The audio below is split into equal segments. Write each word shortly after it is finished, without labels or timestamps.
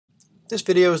This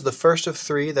video is the first of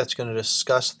three that's going to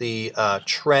discuss the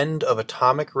trend of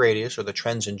atomic radius, or the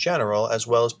trends in general, as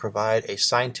well as provide a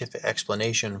scientific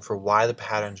explanation for why the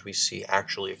patterns we see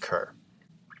actually occur.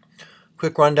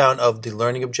 Quick rundown of the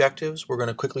learning objectives. We're going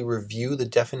to quickly review the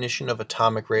definition of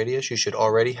atomic radius. You should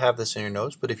already have this in your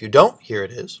notes, but if you don't, here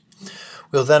it is.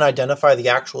 We'll then identify the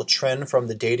actual trend from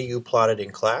the data you plotted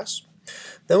in class.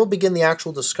 Then we'll begin the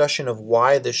actual discussion of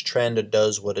why this trend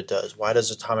does what it does. Why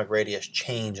does atomic radius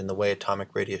change in the way atomic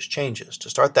radius changes? To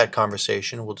start that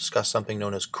conversation, we'll discuss something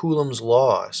known as Coulombs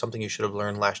Law, something you should have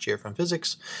learned last year from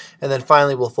physics. And then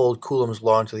finally, we'll fold Coulombs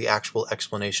Law into the actual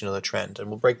explanation of the trend. And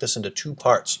we'll break this into two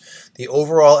parts. The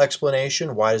overall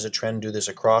explanation, why does a trend do this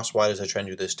across? Why does a trend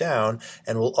do this down?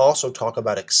 And we'll also talk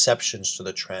about exceptions to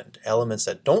the trend, elements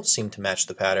that don't seem to match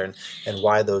the pattern, and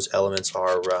why those elements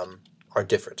are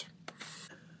different.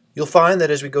 You'll find that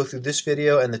as we go through this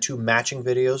video and the two matching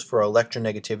videos for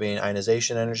electronegativity and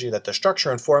ionization energy, that the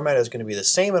structure and format is going to be the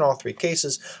same in all three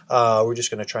cases. We're just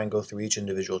going to try and go through each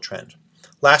individual trend.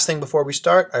 Last thing before we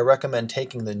start, I recommend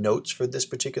taking the notes for this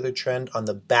particular trend on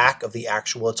the back of the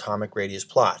actual atomic radius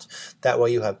plot. That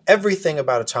way you have everything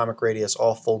about atomic radius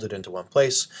all folded into one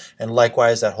place, and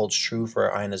likewise that holds true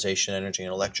for ionization energy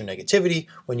and electronegativity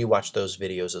when you watch those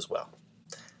videos as well.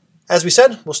 As we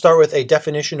said, we'll start with a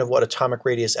definition of what atomic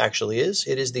radius actually is.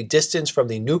 It is the distance from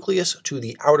the nucleus to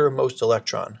the outermost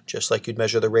electron. Just like you'd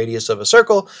measure the radius of a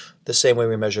circle, the same way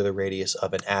we measure the radius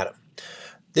of an atom.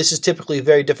 This is typically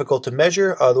very difficult to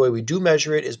measure. The way we do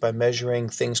measure it is by measuring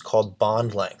things called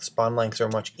bond lengths. Bond lengths are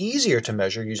much easier to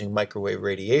measure using microwave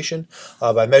radiation.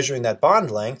 By measuring that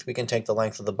bond length, we can take the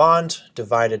length of the bond,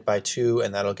 divide it by 2,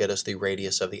 and that'll get us the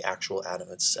radius of the actual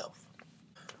atom itself.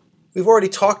 We've already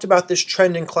talked about this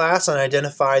trend in class and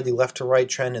identified the left to right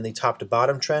trend and the top to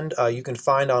bottom trend. You can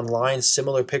find online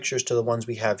similar pictures to the ones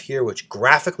we have here, which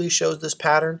graphically shows this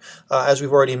pattern. As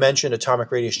we've already mentioned, atomic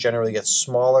radius generally gets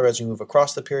smaller as we move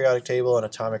across the periodic table, and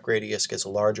atomic radius gets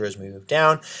larger as we move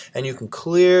down. And you can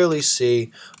clearly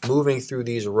see moving through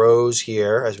these rows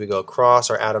here, as we go across,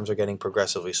 our atoms are getting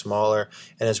progressively smaller,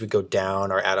 and as we go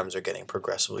down, our atoms are getting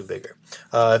progressively bigger.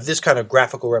 If this kind of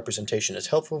graphical representation is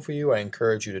helpful for you, I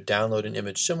encourage you to download an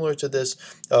image similar to this.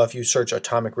 If you search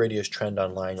atomic radius trend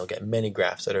online, you'll get many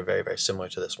graphs that are very, very similar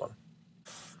to this one.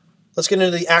 Let's get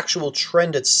into the actual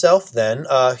trend itself then.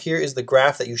 Here is the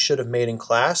graph that you should have made in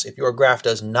class. If your graph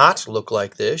does not look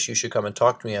like this, you should come and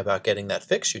talk to me about getting that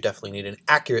fixed. You definitely need an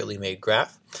accurately made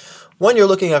graph. When you're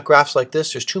looking at graphs like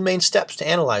this, there's two main steps to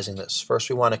analyzing this. First,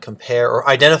 we want to compare or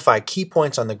identify key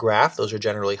points on the graph. Those are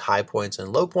generally high points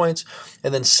and low points.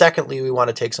 And then secondly, we want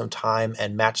to take some time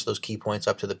and match those key points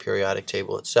up to the periodic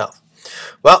table itself.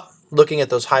 Well, looking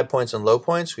at those high points and low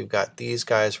points, we've got these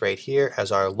guys right here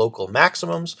as our local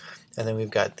maximums. And then we've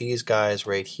got these guys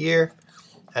right here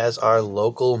as our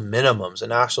local minimums.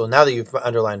 And also, now that you've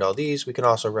underlined all these, we can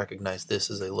also recognize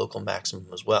this as a local maximum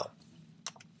as well.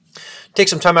 Take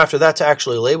some time after that to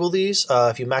actually label these.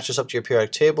 If you match this up to your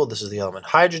periodic table, this is the element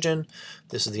hydrogen,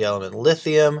 this is the element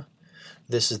lithium,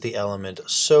 this is the element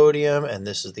sodium, and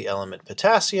this is the element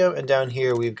potassium. And down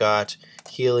here we've got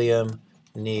helium,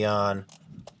 neon,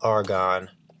 argon,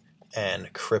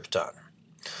 and krypton.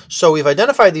 So we've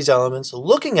identified these elements.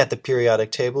 Looking at the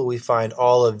periodic table, we find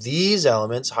all of these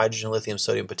elements, hydrogen, lithium,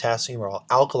 sodium, potassium, are all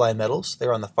alkali metals.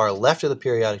 They're on the far left of the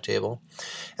periodic table.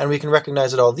 And we can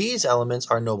recognize that all these elements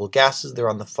are noble gases. They're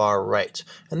on the far right.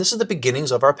 And this is the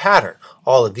beginnings of our pattern.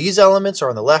 All of these elements are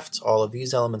on the left, all of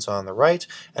these elements are on the right,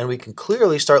 and we can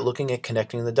clearly start looking at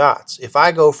connecting the dots. If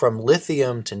I go from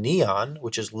lithium to neon,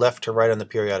 which is left to right on the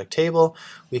periodic table,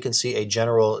 we can see a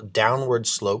general downward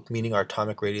slope, meaning our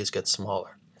atomic radius gets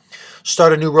smaller.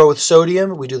 Start a new row with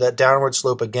sodium, we do that downward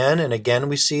slope again, and again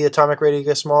we see atomic radius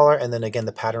get smaller, and then again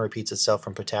the pattern repeats itself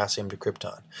from potassium to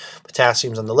krypton.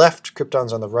 Potassium's on the left,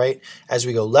 krypton's on the right. As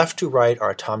we go left to right, our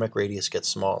atomic radius gets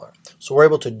smaller. So we're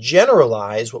able to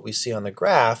generalize what we see on the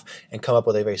graph and come up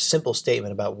with a very simple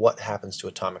statement about what happens to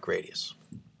atomic radius.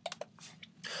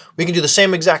 We can do the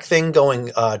same exact thing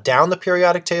going down the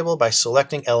periodic table by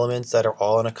selecting elements that are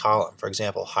all in a column. For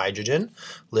example, hydrogen,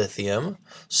 lithium,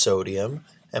 sodium,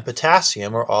 and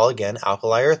potassium are all, again,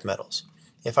 alkali earth metals.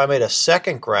 If I made a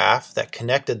second graph that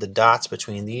connected the dots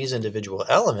between these individual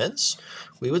elements,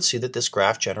 we would see that this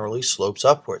graph generally slopes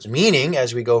upwards, meaning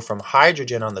as we go from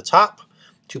hydrogen on the top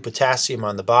to potassium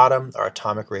on the bottom, our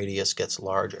atomic radius gets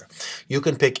larger. You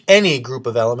can pick any group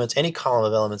of elements, any column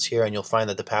of elements here, and you'll find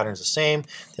that the pattern's the same.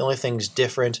 The only thing that's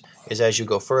different is as you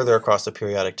go further across the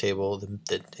periodic table,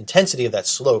 the intensity of that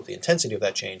slope, the intensity of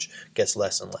that change gets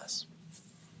less and less.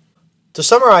 To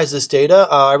summarize this data,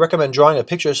 I recommend drawing a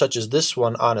picture such as this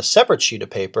one on a separate sheet of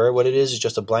paper. What it is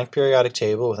just a blank periodic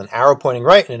table with an arrow pointing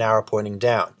right and an arrow pointing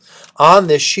down. On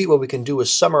this sheet, what we can do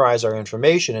is summarize our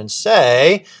information and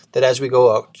say that as we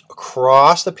go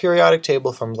across the periodic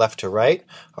table from left to right,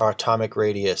 our atomic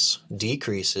radius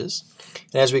decreases.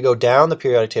 And as we go down the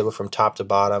periodic table from top to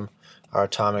bottom, our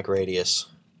atomic radius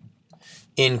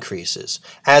increases.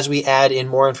 As we add in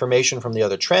more information from the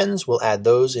other trends, we'll add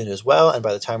those in as well, and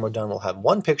by the time we're done, we'll have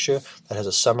one picture that has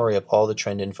a summary of all the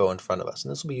trend info in front of us,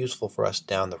 and this will be useful for us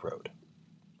down the road.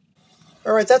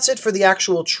 All right, that's it for the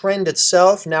actual trend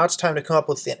itself. Now it's time to come up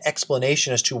with an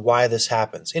explanation as to why this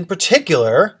happens. In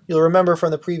particular, you'll remember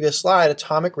from the previous slide,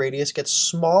 atomic radius gets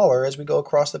smaller as we go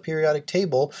across the periodic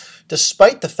table,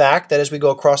 despite the fact that as we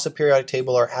go across the periodic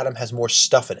table, our atom has more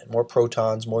stuff in it, more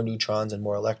protons, more neutrons, and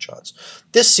more electrons.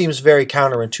 This seems very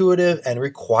counterintuitive and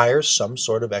requires some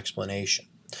sort of explanation.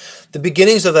 The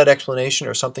beginnings of that explanation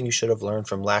are something you should have learned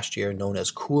from last year, known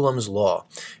as Coulombs Law.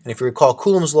 And if you recall,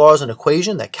 Coulombs Law is an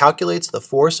equation that calculates the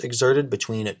force exerted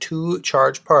between two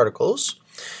charged particles,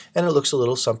 and it looks a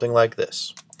little something like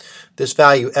this. This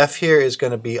value F here is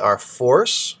going to be our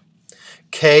force.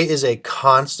 K is a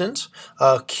constant.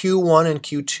 Q1 and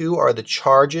Q2 are the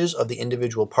charges of the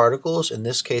individual particles. In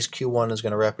this case, Q1 is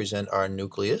going to represent our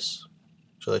nucleus.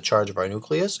 So the charge of our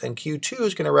nucleus, and Q2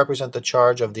 is going to represent the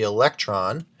charge of the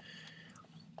electron.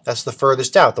 That's the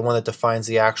furthest out, the one that defines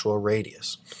the actual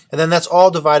radius. And then that's all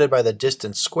divided by the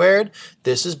distance squared.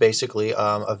 This is basically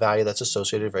a value that's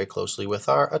associated very closely with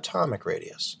our atomic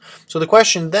radius. So the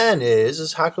question then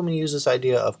is how can we use this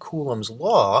idea of Coulomb's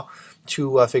law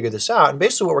to figure this out? And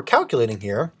basically what we're calculating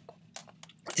here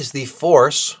is the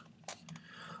force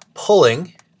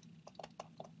pulling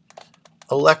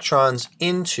electrons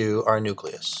into our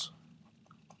nucleus.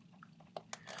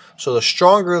 So the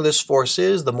stronger this force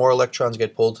is, the more electrons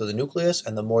get pulled to the nucleus,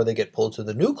 and the more they get pulled to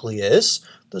the nucleus,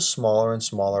 the smaller and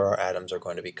smaller our atoms are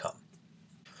going to become.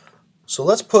 So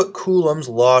let's put Coulomb's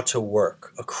law to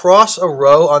work. Across a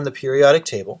row on the periodic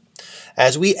table,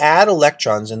 as we add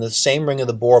electrons in the same ring of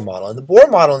the Bohr model, and the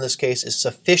Bohr model in this case is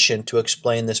sufficient to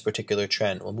explain this particular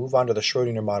trend. We'll move on to the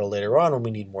Schrödinger model later on when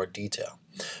we need more detail.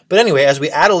 But anyway, as we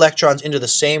add electrons into the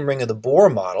same ring of the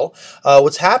Bohr model,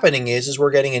 what's happening is we're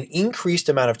getting an increased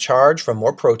amount of charge from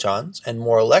more protons and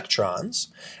more electrons,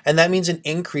 and that means an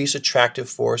increased attractive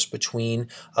force between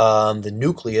the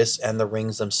nucleus and the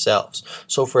rings themselves.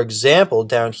 So for example,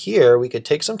 down here, we could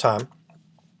take some time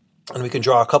and we can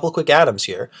draw a couple quick atoms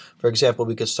here. For example,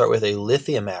 we could start with a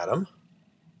lithium atom,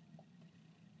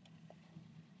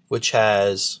 which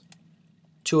has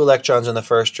 2 electrons in the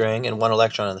first ring and 1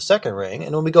 electron in the second ring.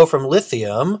 And when we go from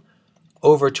lithium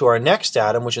over to our next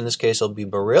atom, which in this case will be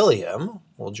beryllium,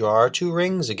 we'll draw our 2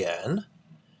 rings again.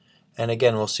 And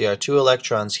again, we'll see our 2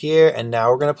 electrons here, and now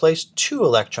we're going to place 2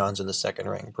 electrons in the second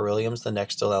ring. Beryllium's the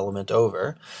next element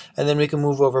over. And then we can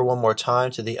move over one more time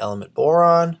to the element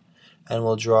boron, and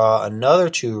we'll draw another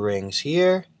 2 rings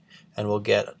here. And we'll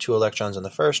get 2 electrons in the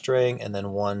first ring, and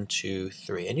then 1, 2,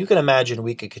 3. And you can imagine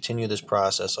we could continue this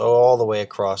process all the way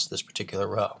across this particular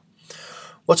row.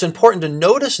 What's important to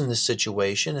notice in this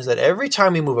situation is that every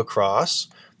time we move across,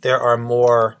 there are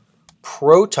more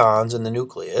protons in the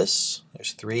nucleus.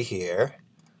 There's 3 here.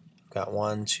 We've got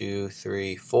 1, 2,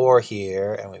 3, 4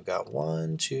 here, and we've got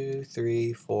 1, 2,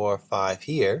 3, 4, 5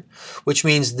 here, which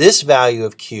means this value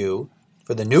of Q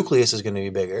for the nucleus is going to be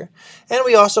bigger, and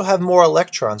we also have more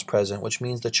electrons present, which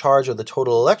means the charge of the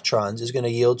total electrons is going to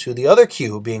yield to the other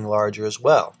Q being larger as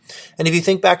well. And if you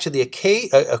think back to the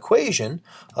equation,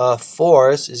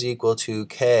 force is equal to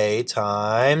K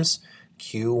times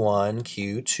Q1,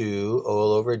 Q2,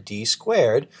 all over D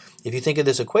squared. If you think of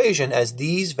this equation as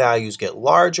these values get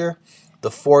larger,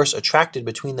 the force attracted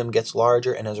between them gets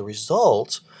larger, and as a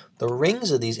result, the rings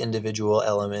of these individual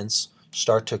elements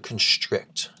start to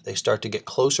constrict. They start to get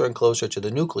closer and closer to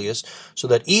the nucleus so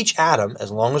that each atom,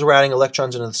 as long as we're adding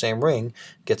electrons into the same ring,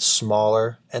 gets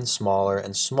smaller and smaller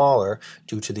and smaller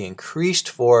due to the increased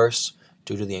force,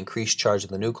 due to the increased charge of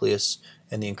the nucleus,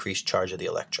 and the increased charge of the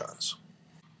electrons.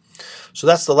 So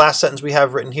that's the last sentence we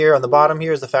have written here on the bottom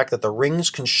here, is the fact that the rings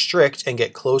constrict and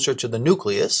get closer to the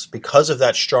nucleus because of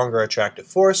that stronger attractive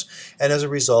force, and as a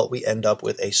result we end up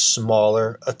with a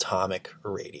smaller atomic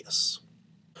radius.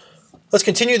 Let's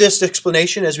continue this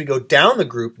explanation as we go down the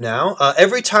group now.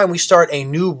 Every time we start a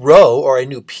new row or a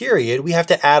new period, we have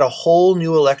to add a whole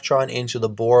new electron into the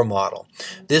Bohr model.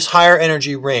 This higher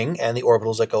energy ring and the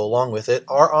orbitals that go along with it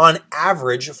are on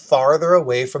average farther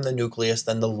away from the nucleus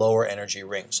than the lower energy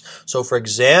rings. So for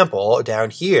example,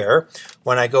 down here,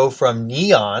 when I go from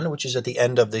neon, which is at the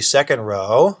end of the second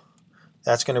row,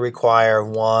 That's going to require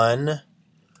 1,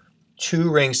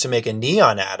 2 rings to make a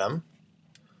neon atom.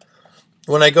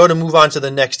 When I go to move on to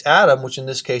the next atom, which in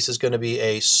this case is going to be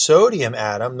a sodium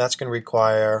atom, that's going to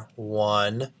require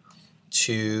 1,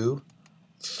 2,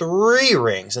 3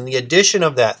 rings. And the addition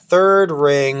of that third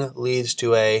ring leads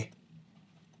to a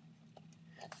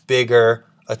bigger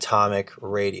atomic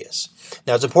radius.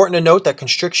 Now it's important to note that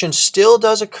constriction still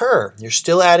does occur. You're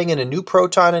still adding in a new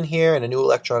proton in here and a new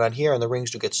electron on here, and the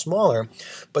rings do get smaller,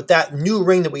 but that new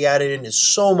ring that we added in is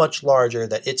so much larger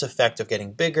that its effect of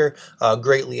getting bigger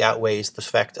greatly outweighs the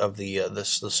effect of the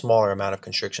smaller amount of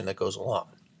constriction that goes along.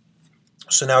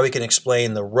 So now we can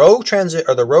explain the row transit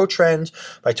or the row trend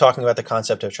by talking about the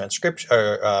concept of transcription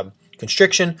or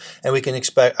constriction, and we can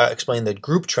explain the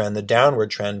group trend, the downward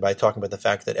trend, by talking about the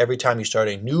fact that every time you start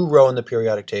a new row in the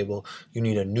periodic table, you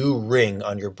need a new ring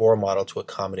on your Bohr model to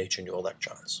accommodate your new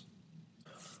electrons.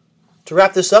 To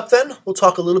wrap this up then, we'll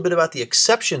talk a little bit about the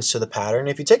exceptions to the pattern.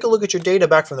 If you take a look at your data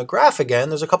back from the graph again,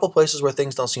 there's a couple places where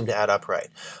things don't seem to add up right.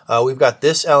 We've got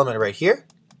this element right here,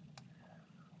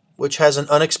 which has an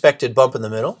unexpected bump in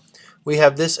the middle. We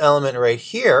have this element right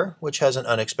here, which has an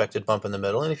unexpected bump in the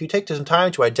middle. And if you take some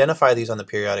time to identify these on the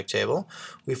periodic table,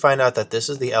 we find out that this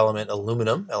is the element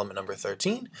aluminum, element number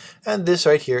 13, and this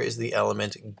right here is the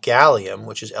element gallium,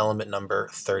 which is element number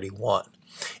 31.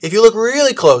 If you look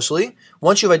really closely,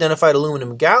 once you've identified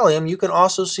aluminum and gallium, you can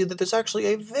also see that there's actually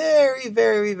a very,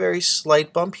 very, very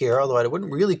slight bump here, although I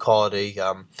wouldn't really call it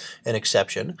an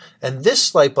exception. And this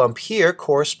slight bump here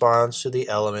corresponds to the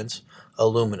element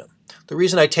aluminum. The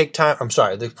reason I take time,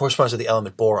 that corresponds to the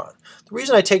element boron. The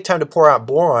reason I take time to pour out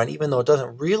boron, even though it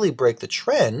doesn't really break the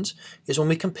trend, is when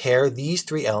we compare these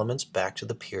three elements back to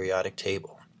the periodic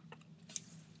table.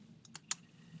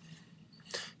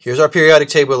 Here's our periodic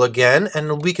table again,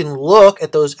 and we can look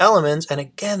at those elements, and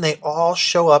again, they all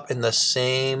show up in the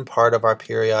same part of our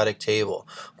periodic table.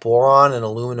 Boron and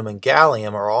aluminum and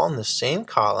gallium are all in the same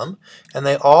column, and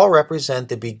they all represent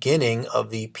the beginning of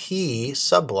the P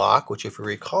subblock, which, if you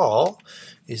recall,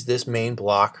 is this main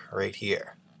block right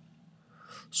here.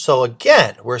 So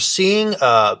again, we're seeing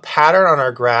a pattern on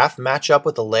our graph match up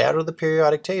with the layout of the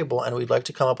periodic table, and we'd like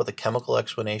to come up with a chemical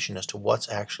explanation as to what's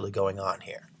actually going on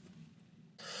here.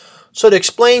 So to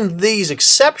explain these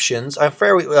exceptions,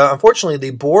 unfortunately,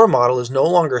 the Bohr model is no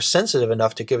longer sensitive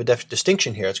enough to give a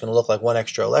distinction here. It's going to look like one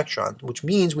extra electron, which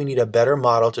means we need a better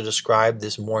model to describe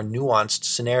this more nuanced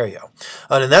scenario.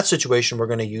 And in that situation, we're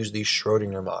going to use the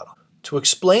Schrödinger model. To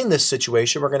explain this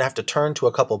situation, we're going to have to turn to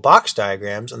a couple box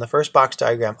diagrams, and the first box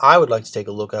diagram I would like to take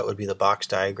a look at would be the box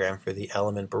diagram for the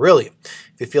element beryllium.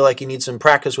 If you feel like you need some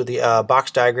practice with the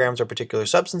box diagrams or particular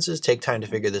substances, take time to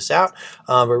figure this out.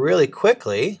 But really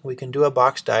quickly, we can do a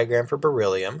box diagram for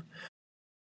beryllium.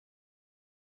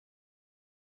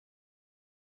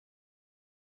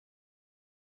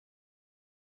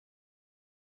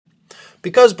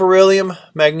 Because beryllium,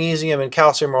 magnesium, and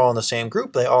calcium are all in the same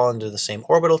group, they all under the same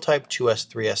orbital type, 2s,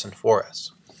 3s, and 4s.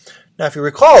 Now, if you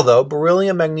recall, though,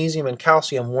 beryllium, magnesium, and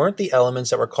calcium weren't the elements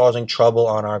that were causing trouble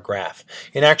on our graph.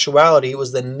 In actuality, it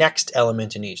was the next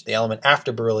element in each, the element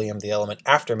after beryllium, the element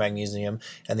after magnesium,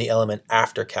 and the element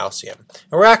after calcium.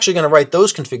 And we're actually going to write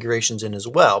those configurations in as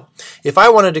well. If I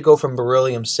wanted to go from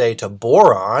beryllium, say, to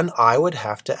boron, I would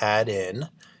have to add in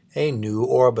a new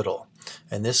orbital.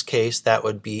 In this case, that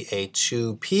would be a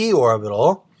 2p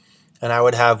orbital, and I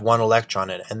would have one electron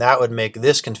in it. And that would make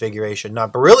this configuration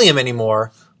not beryllium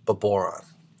anymore, but boron.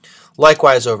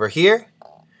 Likewise over here,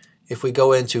 if we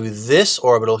go into this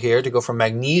orbital here to go from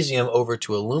magnesium over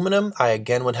to aluminum, I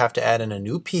again would have to add in a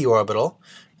new p orbital.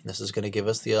 And this is going to give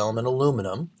us the element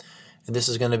aluminum. And this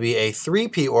is going to be a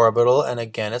 3p orbital, and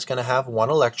again, it's going to have one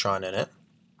electron in it.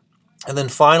 And then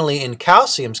finally, in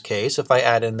calcium's case, if I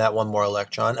add in that one more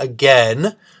electron,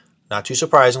 again, not too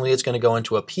surprisingly, it's going to go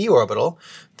into a p orbital.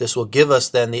 This will give us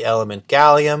then the element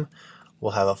gallium.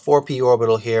 We'll have a 4p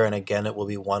orbital here, and again, it will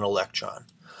be one electron.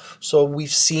 So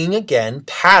we've seen, again,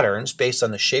 patterns based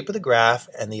on the shape of the graph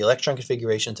and the electron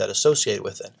configurations that associate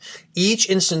with it. Each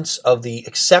instance of the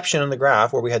exception on the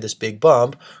graph, where we had this big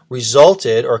bump,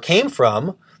 resulted or came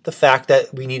from the fact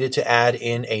that we needed to add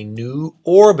in a new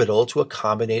orbital to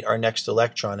accommodate our next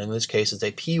electron. In this case, it's a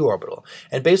p orbital.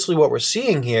 And basically what we're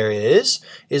seeing here is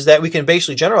that we can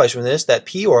basically generalize from this that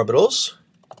p orbitals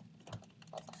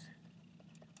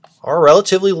are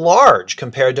relatively large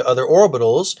compared to other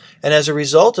orbitals, and as a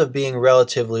result of being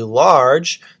relatively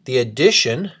large, the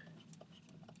addition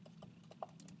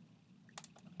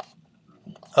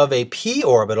of a p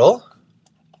orbital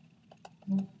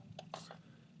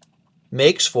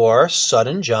makes for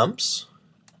sudden jumps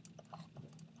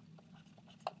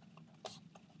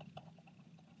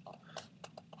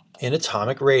in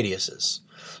atomic radiuses.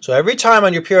 So every time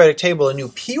on your periodic table a new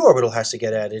p orbital has to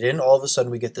get added in, all of a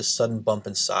sudden we get this sudden bump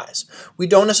in size. We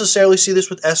don't necessarily see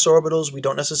this with s orbitals, we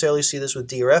don't necessarily see this with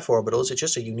d or f orbitals, it's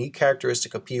just a unique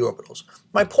characteristic of p orbitals.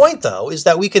 My point, though, is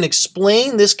that we can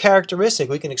explain this characteristic,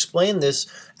 we can explain this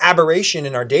aberration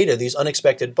in our data, these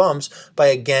unexpected bumps, by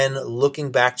again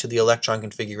looking back to the electron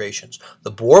configurations.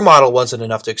 The Bohr model wasn't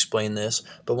enough to explain this,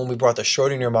 but when we brought the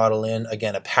Schrodinger model in,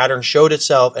 again, a pattern showed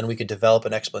itself and we could develop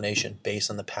an explanation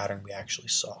based on the pattern we actually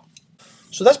saw.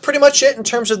 So that's pretty much it in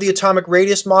terms of the atomic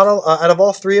radius model. Out of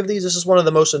all three of these, this is one of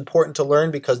the most important to learn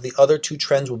because the other two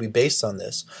trends will be based on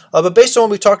this. But based on what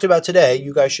we talked about today,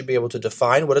 you guys should be able to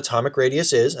define what atomic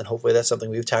radius is, and hopefully that's something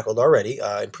we've tackled already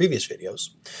in previous videos.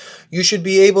 You should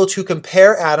be able to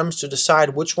compare atoms to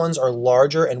decide which ones are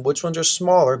larger and which ones are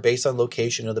smaller based on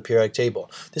location of the periodic table.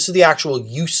 This is the actual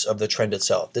use of the trend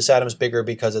itself. This atom's bigger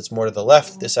because it's more to the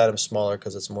left, this atom's smaller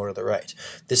because it's more to the right.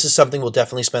 This is something we'll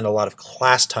definitely spend a lot of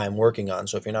class time working on.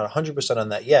 So if you're not 100% on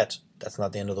that yet, that's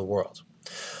not the end of the world.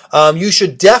 You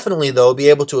should definitely, though, be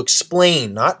able to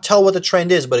explain, not tell what the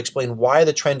trend is, but explain why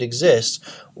the trend exists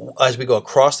as we go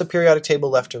across the periodic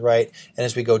table left to right and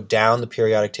as we go down the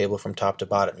periodic table from top to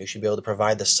bottom. You should be able to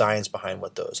provide the science behind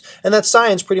what those. And that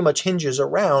science pretty much hinges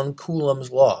around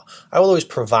Coulombs Law. I will always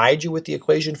provide you with the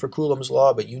equation for Coulombs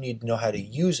Law, but you need to know how to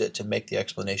use it to make the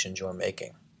explanations you're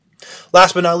making.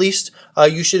 Last but not least,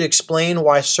 you should explain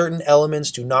why certain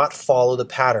elements do not follow the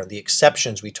pattern, the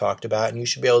exceptions we talked about, and you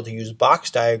should be able to use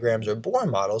box diagrams or Bohr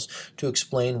models to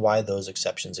explain why those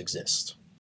exceptions exist.